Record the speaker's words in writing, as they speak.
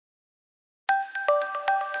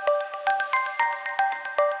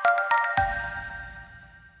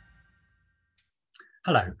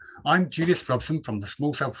Hello, I'm Julius Robson from the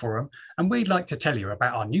Small Cell Forum, and we'd like to tell you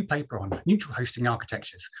about our new paper on neutral hosting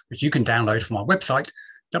architectures, which you can download from our website,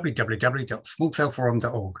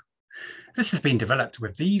 www.smallcellforum.org. This has been developed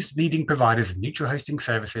with these leading providers of neutral hosting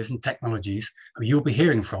services and technologies who you'll be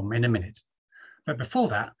hearing from in a minute. But before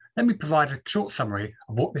that, let me provide a short summary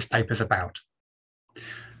of what this paper is about.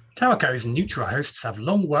 TowerCos and neutral hosts have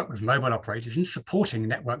long worked with mobile operators in supporting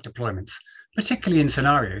network deployments, particularly in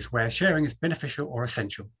scenarios where sharing is beneficial or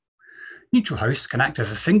essential. Neutral hosts can act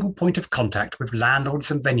as a single point of contact with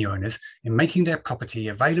landlords and venue owners in making their property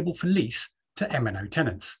available for lease to MNO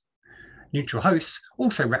tenants. Neutral hosts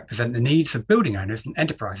also represent the needs of building owners and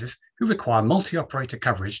enterprises who require multi-operator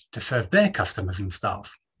coverage to serve their customers and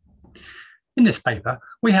staff. In this paper,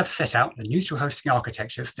 we have set out the neutral hosting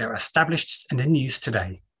architectures that are established and in use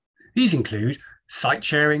today. These include site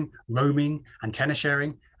sharing, roaming, antenna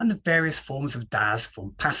sharing, and the various forms of DAS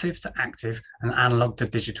from passive to active and analog to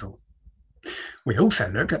digital. We also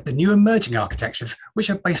look at the new emerging architectures which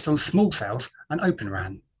are based on small cells and Open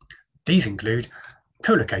RAN. These include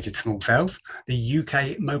co-located small cells, the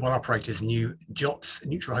UK mobile operator's new JOTS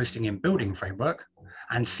neutral hosting in building framework,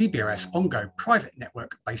 and CBRS OnGo private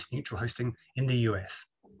network-based neutral hosting in the US.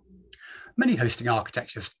 Many hosting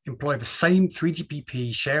architectures employ the same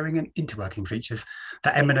 3GPP sharing and interworking features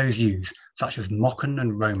that MNOs use, such as MOCN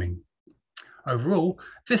and roaming. Overall,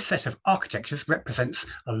 this set of architectures represents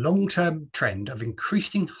a long-term trend of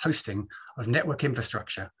increasing hosting of network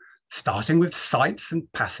infrastructure, starting with sites and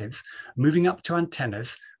passives, moving up to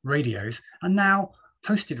antennas, radios, and now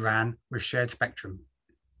hosted RAN with shared spectrum.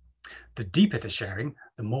 The deeper the sharing,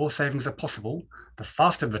 the more savings are possible, the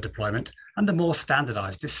faster the deployment, and the more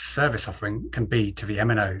standardized this service offering can be to the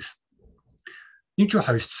MNOs. Neutral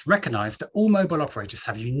hosts recognize that all mobile operators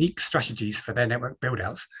have unique strategies for their network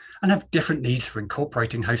buildouts and have different needs for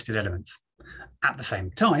incorporating hosted elements. At the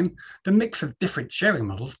same time, the mix of different sharing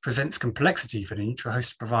models presents complexity for the neutral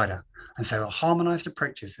host provider, and so harmonized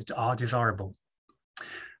approaches are desirable.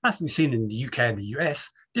 As we've seen in the UK and the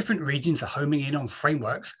US, different regions are homing in on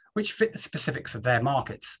frameworks which fit the specifics of their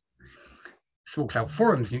markets. Small Cell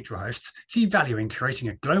Forum's neutral hosts see value in creating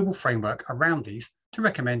a global framework around these to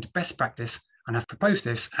recommend best practice and have proposed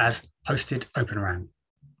this as hosted Open RAN.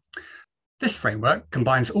 This framework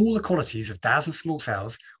combines all the qualities of DAS and small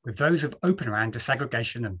cells with those of Open RAN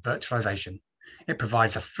disaggregation and virtualization. It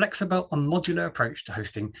provides a flexible and modular approach to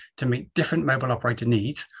hosting to meet different mobile operator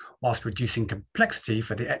needs, whilst reducing complexity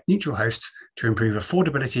for the neutral hosts to improve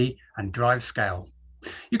affordability and drive scale.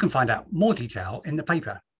 You can find out more detail in the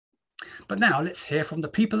paper. But now let's hear from the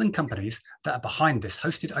people and companies that are behind this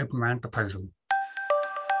hosted Open RAN proposal.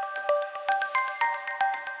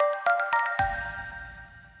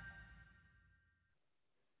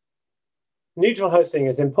 Neutral hosting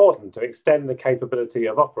is important to extend the capability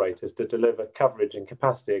of operators to deliver coverage and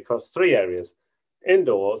capacity across three areas: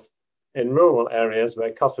 indoors, in rural areas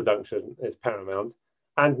where cost reduction is paramount,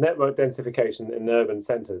 and network densification in urban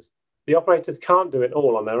centres. The operators can't do it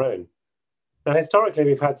all on their own. Now, historically,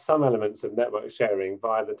 we've had some elements of network sharing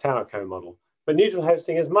via the TowerCo model, but neutral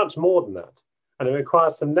hosting is much more than that, and it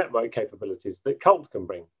requires some network capabilities that Colt can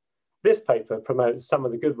bring. This paper promotes some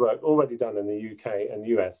of the good work already done in the UK and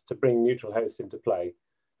US to bring neutral hosts into play.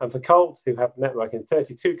 And for Colt, who have network in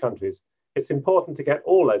 32 countries, it's important to get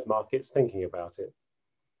all those markets thinking about it.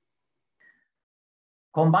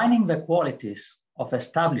 Combining the qualities of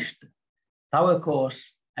established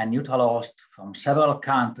TowerCos and neutral hosts from several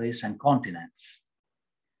countries and continents,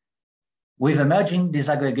 with emerging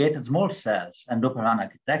disaggregated small cells and Open RAN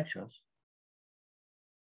architectures,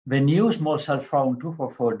 the new Small Cell Forum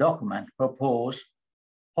 244 document proposed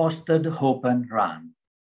hosted Open RAN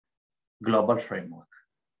global framework.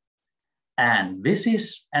 And this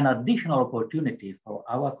is an additional opportunity for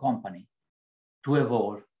our company to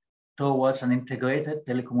evolve towards an integrated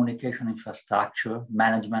telecommunication infrastructure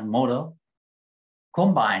management model,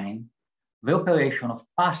 combining the operation of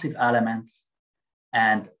passive elements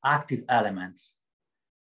and active elements,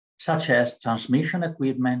 such as transmission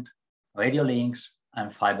equipment, radio links,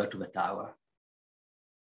 and fiber to the tower.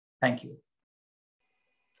 Thank you.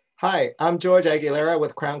 Hi, I'm George Aguilera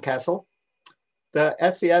with Crown Castle. The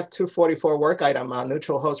SCF 244 work item on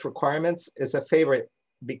neutral host requirements is a favorite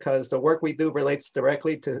because the work we do relates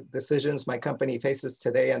directly to decisions my company faces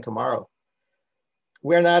today and tomorrow.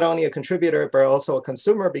 We're not only a contributor, but also a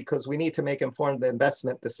consumer because we need to make informed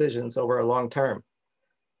investment decisions over a long term.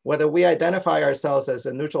 Whether we identify ourselves as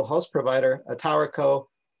a neutral host provider, a TowerCo,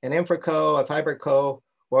 an InfraCo, a FiberCo,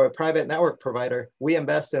 or a private network provider, we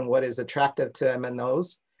invest in what is attractive to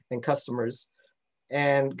MNOs and customers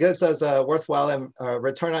and gives us a worthwhile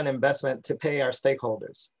return on investment to pay our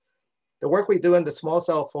stakeholders. The work we do in the Small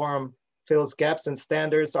Cell Forum fills gaps in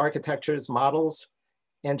standards, architectures, models,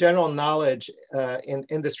 and general knowledge in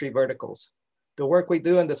industry verticals. The work we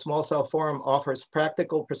do in the Small Cell Forum offers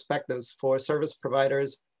practical perspectives for service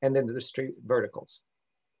providers and industry verticals.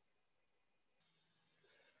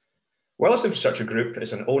 Wireless Infrastructure Group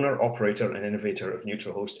is an owner, operator, and innovator of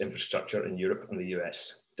neutral host infrastructure in Europe and the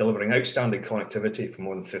US, delivering outstanding connectivity for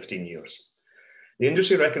more than 15 years. The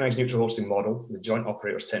industry-recognized neutral hosting model, the Joint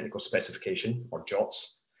Operators Technical Specification, or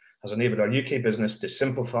JOTS, has enabled our UK business to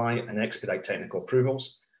simplify and expedite technical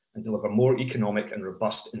approvals and deliver more economic and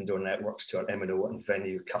robust indoor networks to our MNO and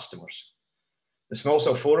venue customers. The Small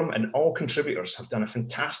Cell Forum and all contributors have done a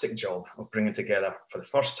fantastic job of bringing together, for the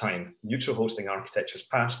first time, neutral hosting architectures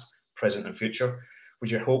past, present and future,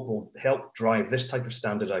 which I hope will help drive this type of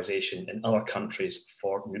standardization in other countries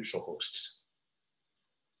for neutral hosts.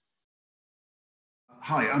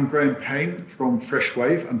 Hi, I'm Graham Payne from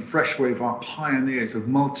Freshwave, and Freshwave are pioneers of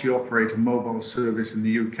multi-operator mobile service in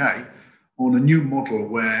the UK on a new model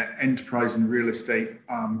where enterprise and real estate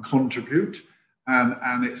contribute,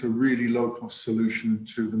 and it's a really low-cost solution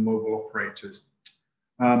to the mobile operators.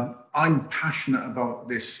 I'm passionate about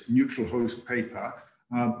this neutral host paper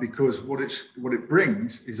because what it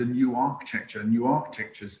brings is a new architecture, new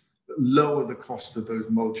architectures that lower the cost of those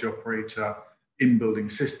multi-operator in-building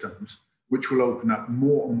systems, which will open up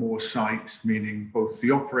more and more sites, meaning both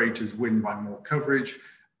the operators win by more coverage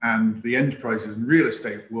and the enterprises and real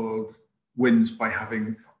estate world wins by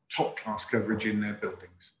having top-class coverage in their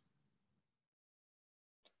buildings.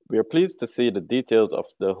 We are pleased to see the details of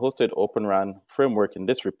the hosted Open RAN framework in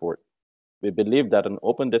this report. We believe that an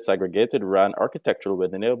open disaggregated RAN architecture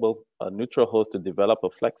will enable a neutral host to develop a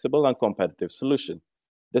flexible and competitive solution.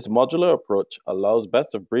 This modular approach allows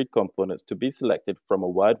best-of-breed components to be selected from a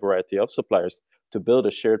wide variety of suppliers to build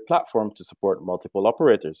a shared platform to support multiple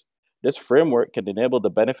operators. This framework can enable the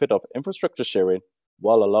benefit of infrastructure sharing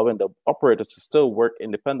while allowing the operators to still work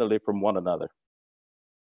independently from one another.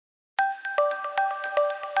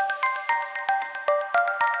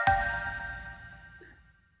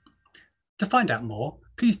 To find out more,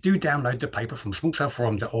 please do download the paper from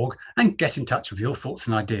smallcellforum.org and get in touch with your thoughts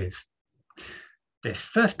and ideas. This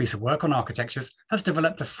first piece of work on architectures has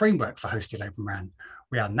developed a framework for hosted Open RAN.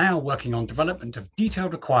 We are now working on development of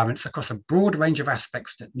detailed requirements across a broad range of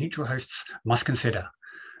aspects that neutral hosts must consider.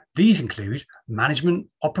 These include management,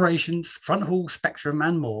 operations, front haul, spectrum,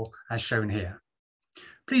 and more, as shown here.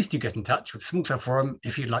 Please do get in touch with Small Cell Forum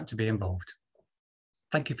if you'd like to be involved.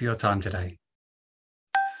 Thank you for your time today.